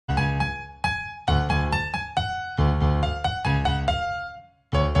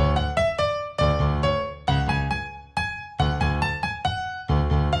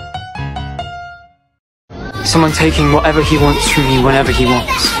Someone taking whatever he wants from me whenever he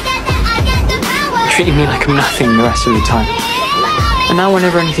wants. Treating me like I'm nothing the rest of the time. And now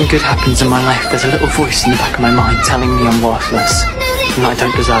whenever anything good happens in my life, there's a little voice in the back of my mind telling me I'm worthless and that I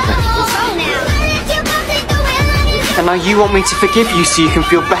don't deserve it. And now you want me to forgive you so you can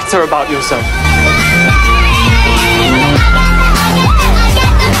feel better about yourself.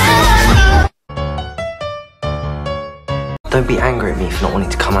 Don't be angry at me for not wanting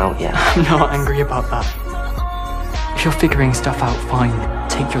to come out yet. I'm not angry about that. If you're figuring stuff out, fine.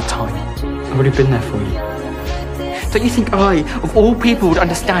 Take your time. I've already been there for you. Don't you think I, of all people, would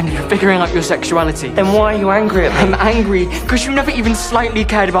understand if you're figuring out your sexuality? Then why are you angry at me? I'm angry because you never even slightly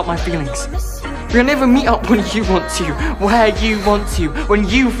cared about my feelings. You'll never meet up when you want to, where you want to, when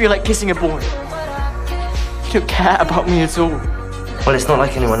you feel like kissing a boy. You don't care about me at all. Well, it's not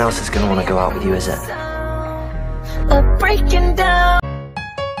like anyone else is going to want to go out with you, is it? Breaking down.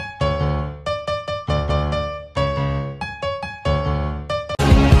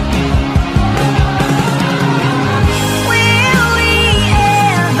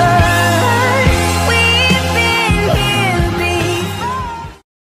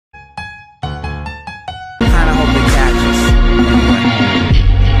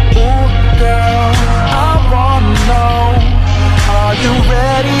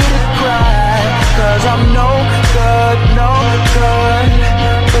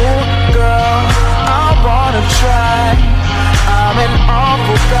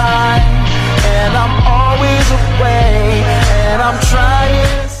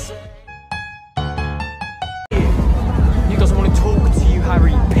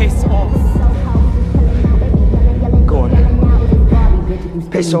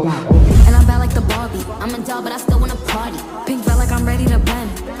 Piss off. And I'm bad like the Barbie. I'm a doll, but I still wanna party. Pink felt like I'm ready to bend.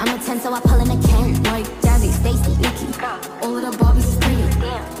 I'm a 10, so I pull in a can. Like Jazzy, Stacy, Nikki. All of the Barbies is pretty.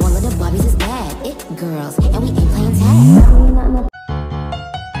 All of the Barbies is bad. It girls, and we ain't playing tag.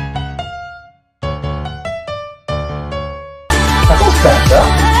 That's better.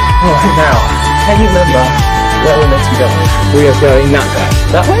 Right now, can you remember where we're meant to go? We are going that way.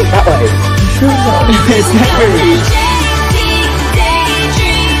 That way? That way. Sure not. It's not really.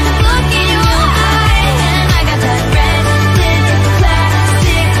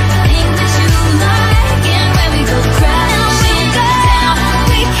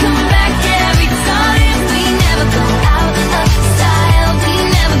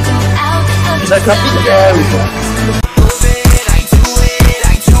 Like a